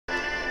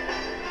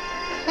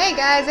Hey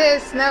guys,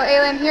 it is Snow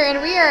Alien here, and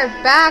we are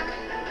back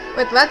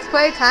with Let's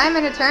Play Time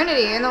and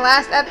Eternity. In the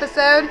last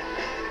episode,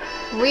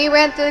 we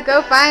went to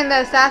go find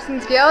the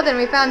Assassin's Guild, and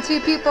we found two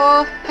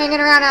people hanging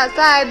around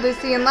outside,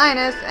 Lucy and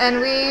Linus, and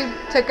we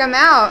took them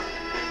out.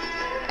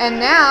 And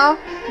now,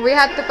 we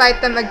have to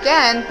fight them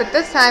again, but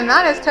this time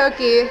not as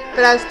Toki,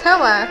 but as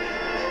Towa,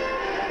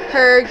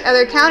 her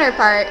other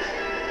counterpart.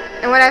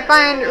 And what I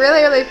find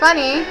really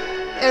funny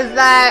is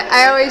that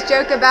I always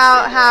joke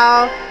about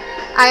how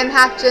I am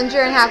half ginger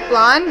and half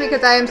blonde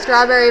because I am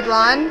strawberry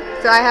blonde,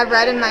 so I have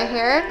red in my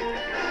hair.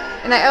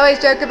 And I always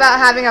joke about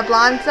having a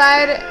blonde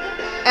side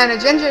and a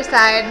ginger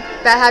side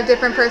that have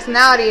different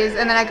personalities.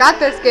 And then I got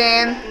this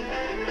game,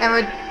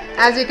 and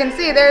as you can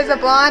see, there's a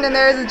blonde and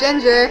there's a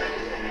ginger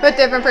with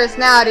different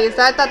personalities.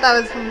 So I thought that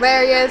was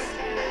hilarious.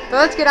 But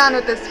let's get on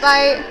with this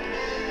fight.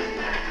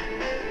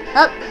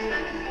 Up.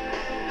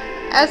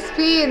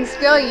 SP and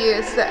skill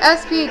use. The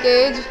SP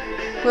gauge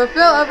will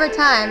fill over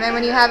time, and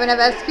when you have enough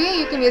SP,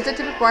 you can use it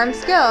to perform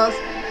skills.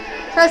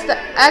 Press the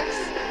X,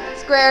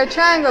 square,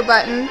 triangle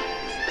button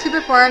to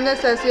perform the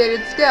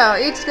associated skill.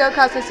 Each skill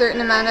costs a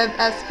certain amount of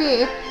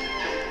SP,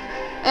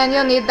 and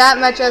you'll need that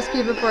much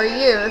SP before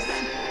use.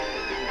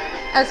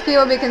 SP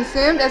will be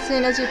consumed as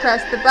soon as you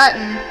press the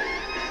button.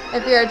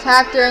 If you're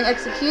attacked during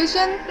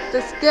execution,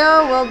 the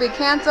skill will be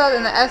cancelled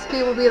and the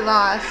SP will be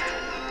lost.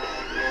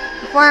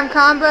 Perform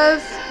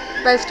combos.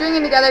 By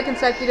stringing together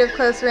consecutive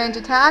close-range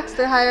attacks,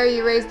 the higher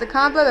you raise the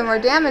combo, the more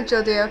damage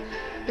you'll do.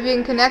 If you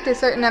can connect a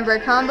certain number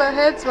of combo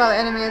hits while the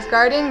enemy is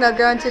guarding, they'll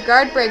go into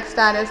guard break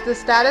status. This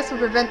status will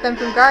prevent them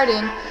from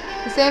guarding.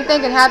 The same thing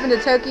can happen to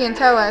Toki and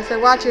Towa, so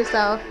watch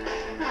yourself.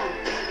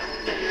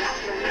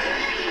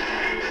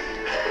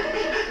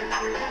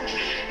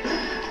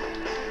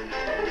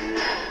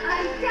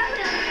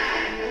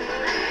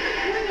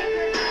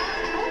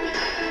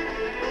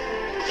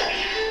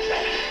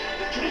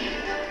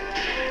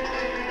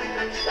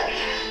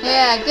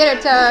 Yeah, get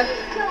it, Towa.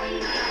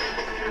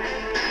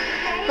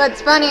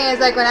 What's funny is,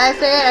 like, when I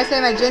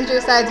say my ginger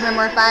side's my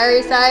more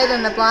fiery side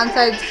and the blonde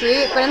side's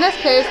sweet, but in this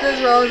case,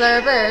 those roles are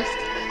reversed.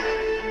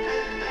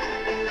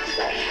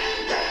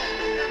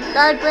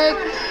 Guard break.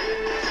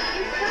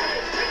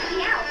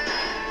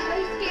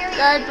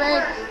 Guard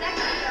break.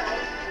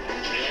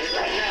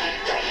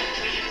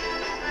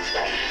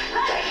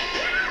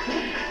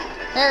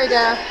 There we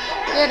go.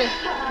 Get it.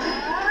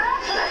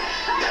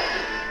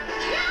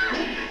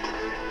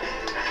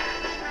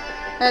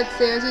 Let's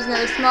see, let's use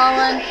another small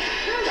one.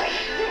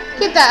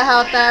 Keep that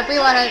health up. We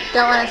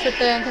don't want to sit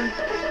there and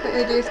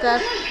completely do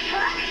stuff.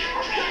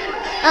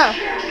 Oh,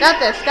 got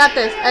this.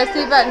 I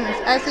see buttons.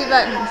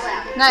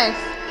 Nice.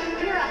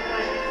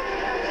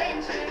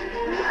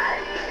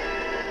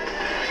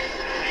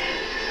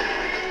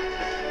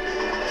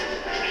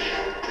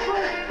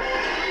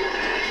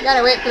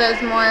 Gotta wait for those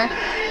more.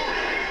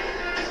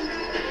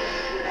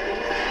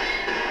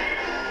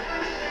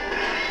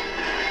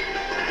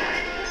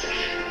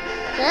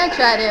 We're gonna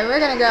try to. We're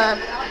gonna go up.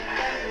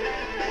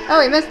 Oh,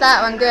 we missed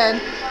that one. Good.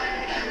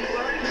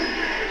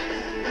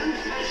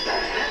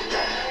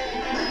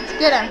 Let's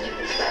get him.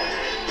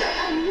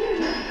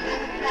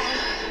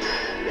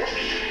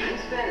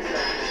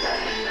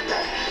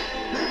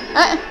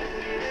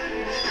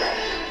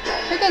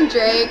 Freaking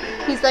Drake.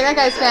 He's like, that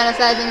guy's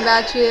fantasizing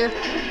about you.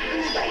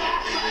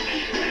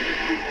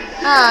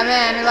 Oh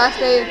man, we lost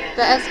the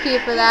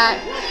SP for that.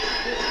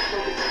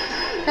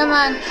 Come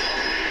on.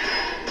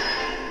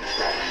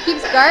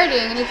 Keeps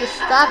guarding. I need to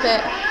stop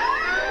it.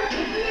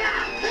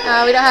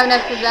 Oh, we don't have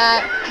enough of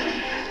that.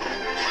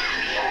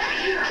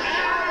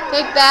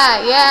 Take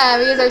that. Yeah,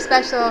 we use our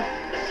special.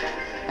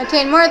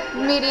 Obtain more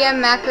medium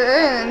macro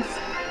runes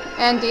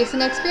and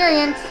decent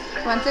experience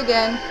once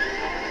again.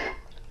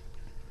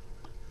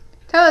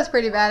 Towa's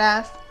pretty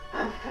badass.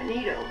 I'm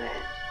finito, man.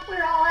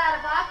 We're all out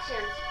of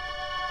options.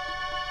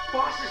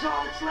 Boss is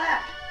all that's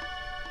left.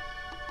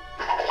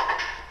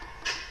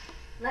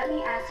 Let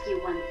me ask you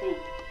one thing.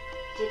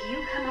 Did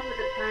you come up with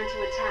a plan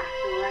to attack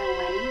the royal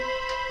wedding?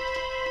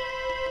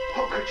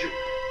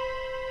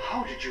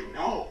 How did you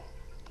know?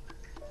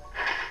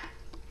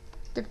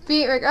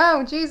 Defeat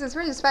oh Jesus,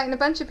 we're just fighting a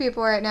bunch of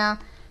people right now.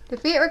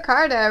 Defeat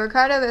Ricardo.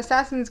 Ricardo, the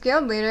Assassin's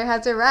Guild leader,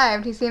 has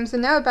arrived. He seems to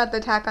know about the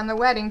attack on the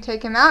wedding.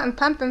 Take him out and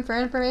pump him for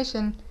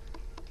information.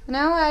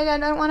 No, I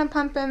don't want to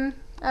pump him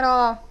at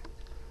all.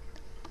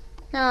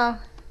 No,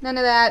 none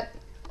of that.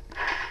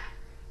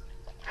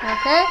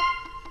 Okay.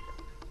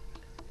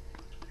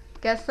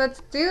 Guess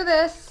let's do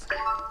this.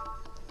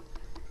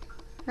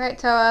 Alright,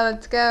 Towa,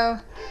 let's go.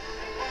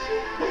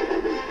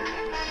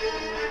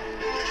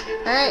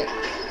 Alright.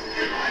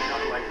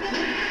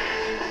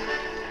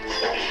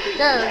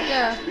 Go.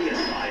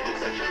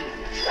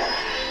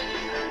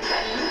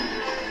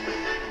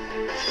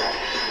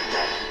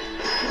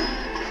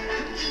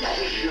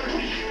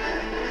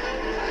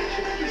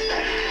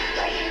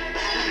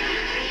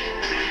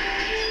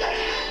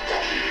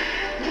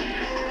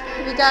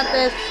 We got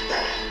this.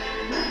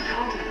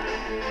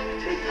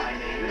 Take my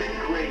name and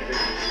engrave it.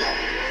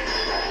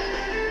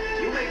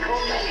 You may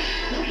call me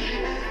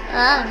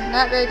I'm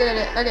not very good at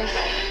it. Okay.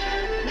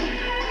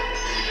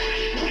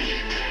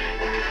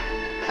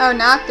 Oh,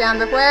 knockdown.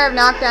 Beware of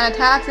knockdown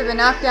attacks. If a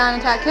knockdown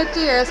attack hits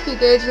you, your SP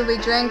gauge will be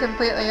drained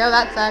completely. Oh,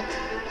 that sucks.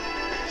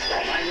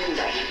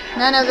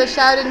 None of the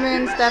shouted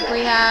moon stuff we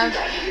have.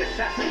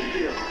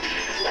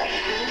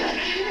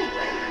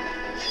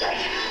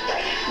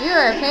 You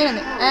are a pain in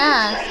the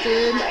ass,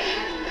 dude.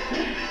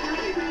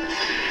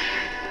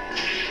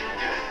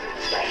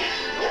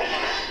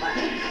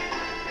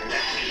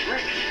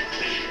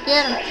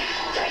 Get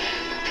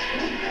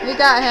him. We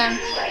got him.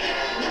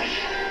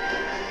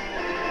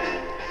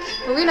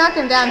 Well, we knocked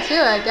him down too,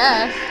 I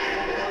guess.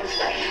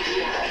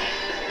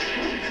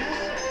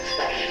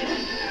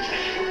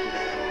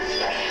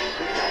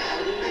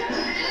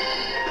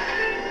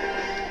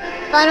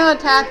 Final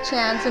attack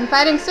chance. When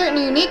fighting certain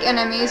unique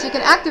enemies, you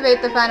can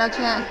activate the final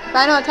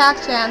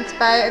attack chance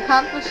by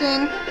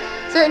accomplishing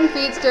certain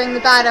feats during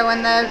the battle.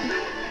 When the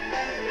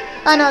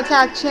final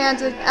attack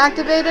chance is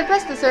activated,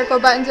 press the circle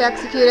button to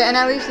execute it and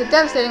unleash the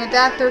devastating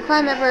attack. The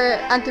requirement for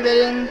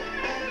activating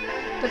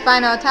the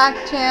final attack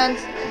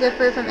chance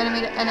differ from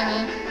enemy to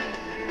enemy.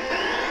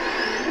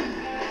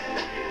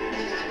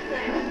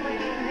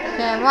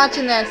 Okay, I'm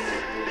watching this.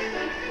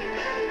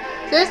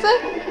 Seriously?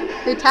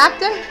 We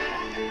tapped him?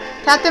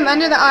 Tapped him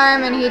under the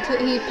arm and he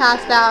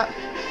passed out.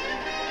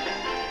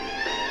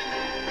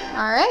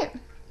 Alright.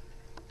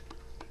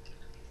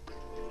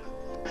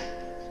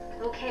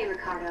 Okay,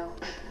 Ricardo.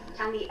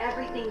 Tell me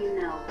everything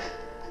you know.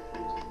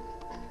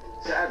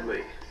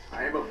 Sadly,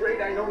 I am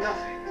afraid I know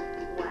nothing.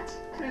 What?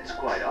 It's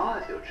quite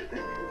odd, don't you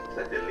think?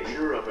 That the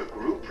leader of a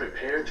group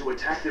prepared to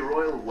attack the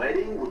royal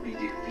wedding would be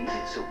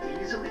defeated so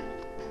easily.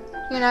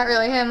 You're not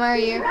really him, are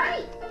you?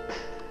 Right!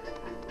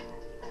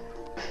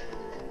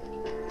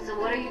 So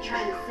what are you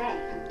trying to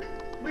say?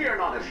 We are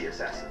not of the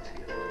Assassin's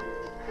Guild.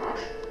 Huh?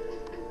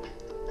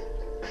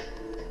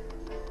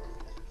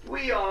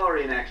 We are,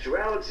 in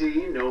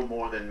actuality, no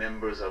more than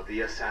members of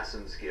the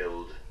Assassin's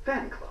Guild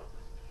fan club.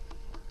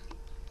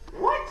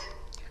 What?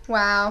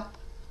 Wow.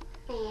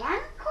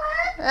 Fan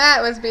club?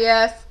 That was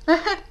BS.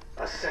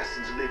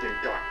 Assassins live in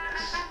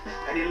darkness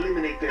and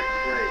eliminate their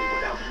prey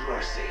without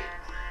mercy.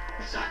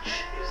 Such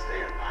is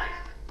their life.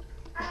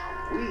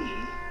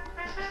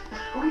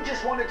 We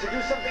just wanted to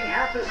do something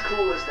half as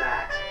cool as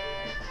that.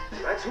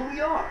 So that's who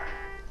we are.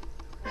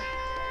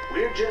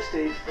 We're just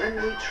a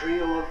friendly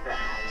trio of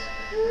fans.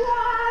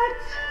 What?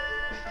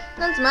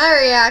 That's my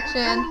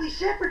reaction. Totally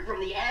separate from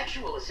the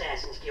actual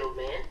Assassin's Guild,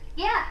 man.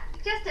 Yeah,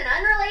 just an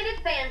unrelated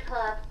fan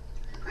club.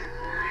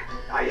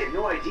 I had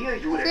no idea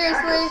you would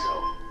attack Seriously? us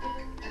so.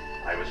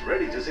 I was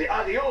ready to say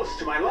adios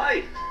to my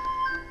life.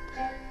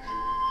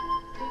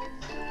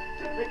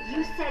 But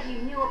you said you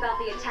knew about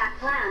the attack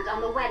planned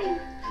on the wedding.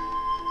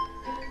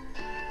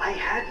 I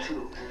had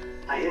to.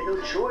 I had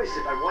no choice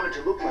if I wanted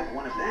to look like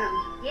one of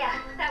them. Yeah,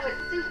 that was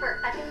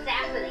super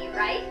assassiny,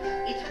 right?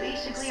 It's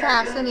basically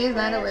Assassin is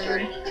not a answer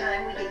word.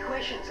 anytime we get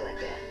questions like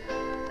that.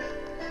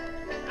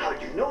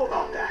 How'd you know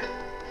about that?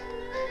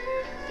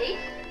 See?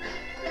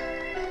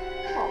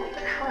 Holy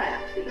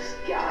crap, these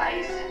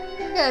guys.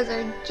 You guys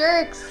are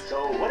jerks.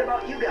 So what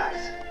about you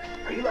guys?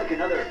 Are you like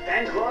another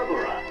fan club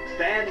or a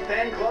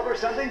fan club or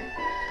something?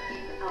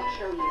 I'll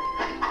kill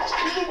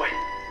you. Wait,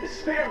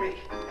 spare me,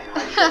 and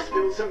I shall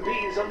spill some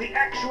beans on the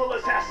actual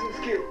Assassin's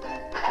Guild.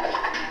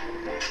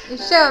 You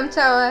show him,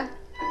 Towa.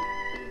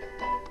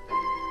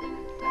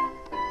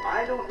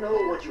 I don't know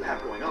what you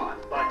have going on,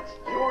 but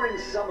you're in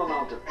some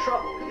amount of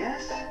trouble,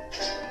 yes?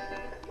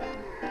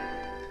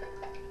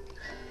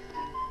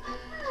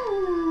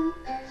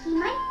 He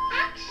might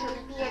actually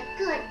be a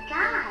good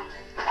guy.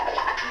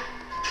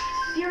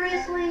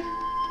 Seriously?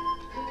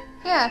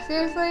 Yeah,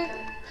 seriously?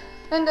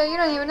 Linda, you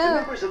don't even The know.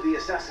 members of the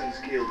Assassin's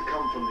Guild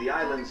come from the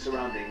islands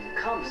surrounding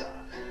Kamsa,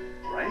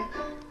 right?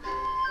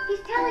 He's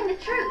telling the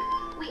truth.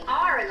 We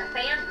are in the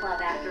fan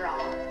club after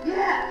all.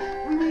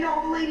 Yeah, we read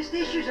all the latest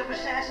issues of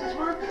Assassin's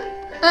Monthly.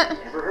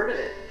 Never heard of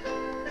it.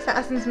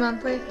 Assassin's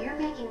Monthly. If you're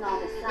making all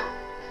this up,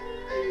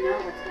 you know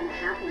what's gonna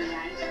happen,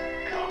 right?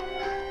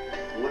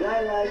 Come. Would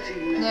I lie to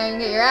you? Yeah, you can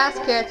get your ass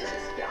kicked.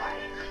 This guy.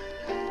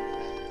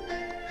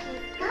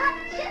 He's got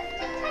just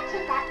a touch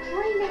of that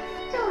boy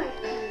next door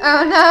thing.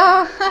 Oh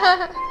no.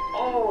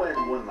 Oh,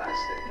 and one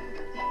last thing,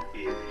 if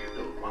you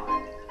don't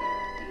mind.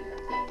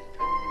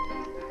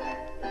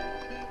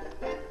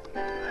 I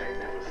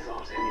never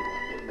thought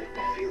anyone would make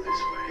me feel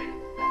this way.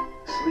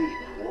 Sleep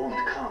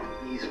won't come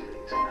easily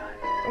tonight.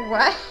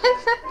 What?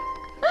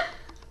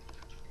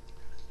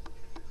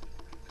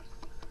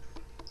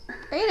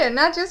 He did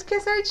not just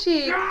kiss our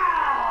cheek.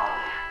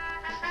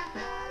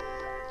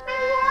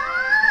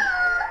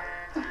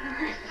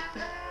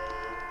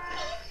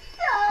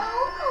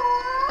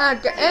 And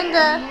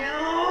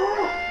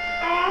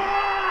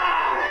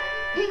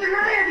Even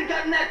I haven't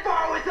gotten that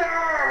far with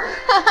her!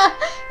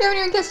 you haven't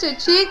even kissed her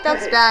cheek?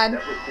 That's Hey, bad.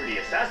 That was pretty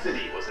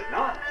assassiny, was it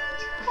not?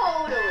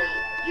 Totally.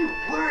 You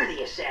were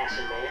the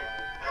assassin, man.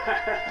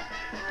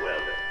 Well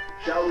then,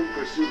 shall we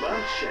pursue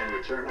lunch and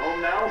return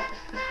home now?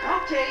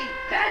 Okay,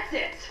 that's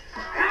it.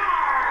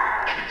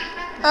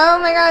 Oh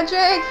my god,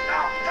 Jake.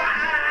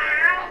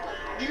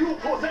 You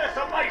possess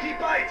a mighty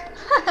bite!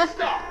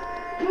 Stop!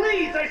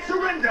 please, I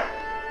surrender!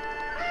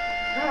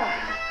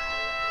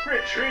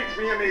 Retreat,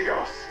 mi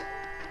amigos.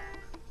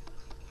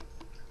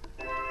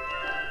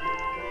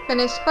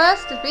 Finish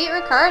quest, defeat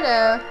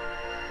Ricardo.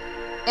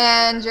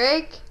 And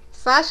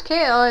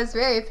Drake/Kale is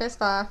very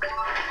pissed off.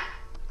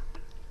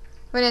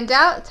 When in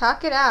doubt,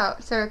 talk it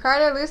out. So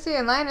Ricardo, Lucy,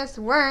 and Linus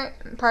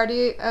weren't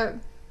party of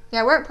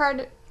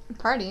the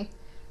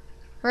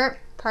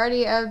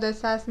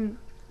Assassin.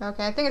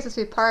 Okay, I think it's supposed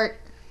to be part,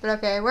 but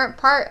okay, weren't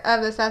part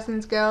of the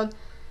Assassin's Guild.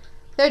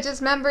 They're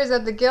just members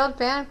of the Guild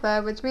fan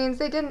club, which means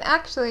they didn't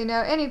actually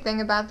know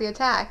anything about the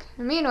attack.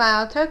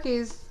 Meanwhile,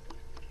 Toki's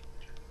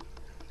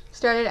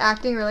started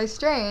acting really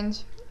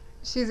strange.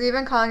 She's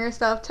even calling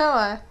herself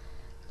Towa.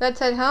 Let's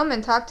head home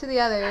and talk to the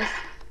others.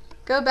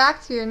 Go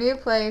back to your new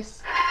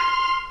place.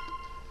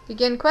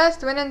 Begin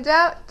quest. When in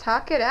doubt,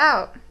 talk it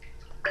out.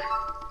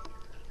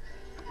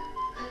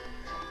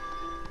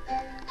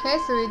 Okay,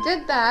 so we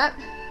did that.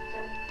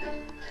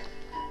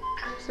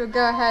 So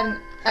go ahead and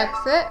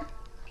exit.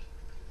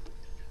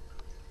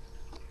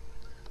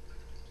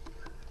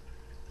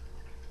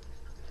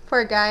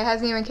 Poor guy,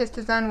 hasn't even kissed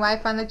his own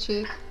wife on the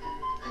cheek.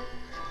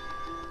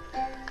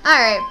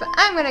 Alright, but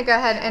I'm gonna go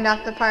ahead and end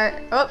off the part.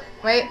 Oh,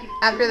 wait,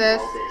 after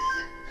this.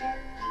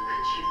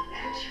 Could you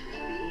actually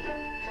be?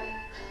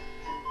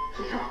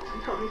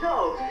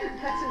 No,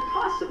 that's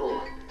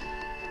impossible.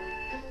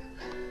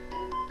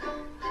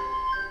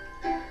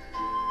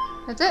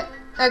 That's it?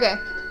 Okay.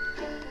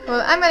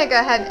 Well, I'm gonna go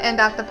ahead and end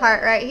off the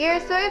part right here,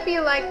 so if you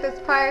like this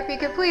part, if you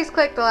could please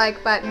click the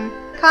like button,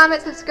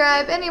 comment,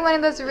 subscribe, any one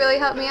of those would really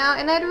help me out,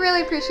 and I'd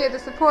really appreciate the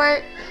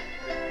support.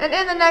 And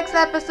in the next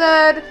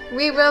episode,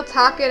 we will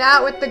talk it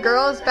out with the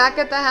girls back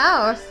at the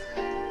house.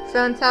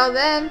 So until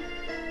then,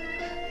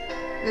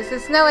 this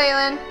is Snow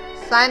Aylin,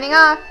 signing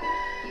off.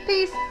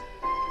 Peace!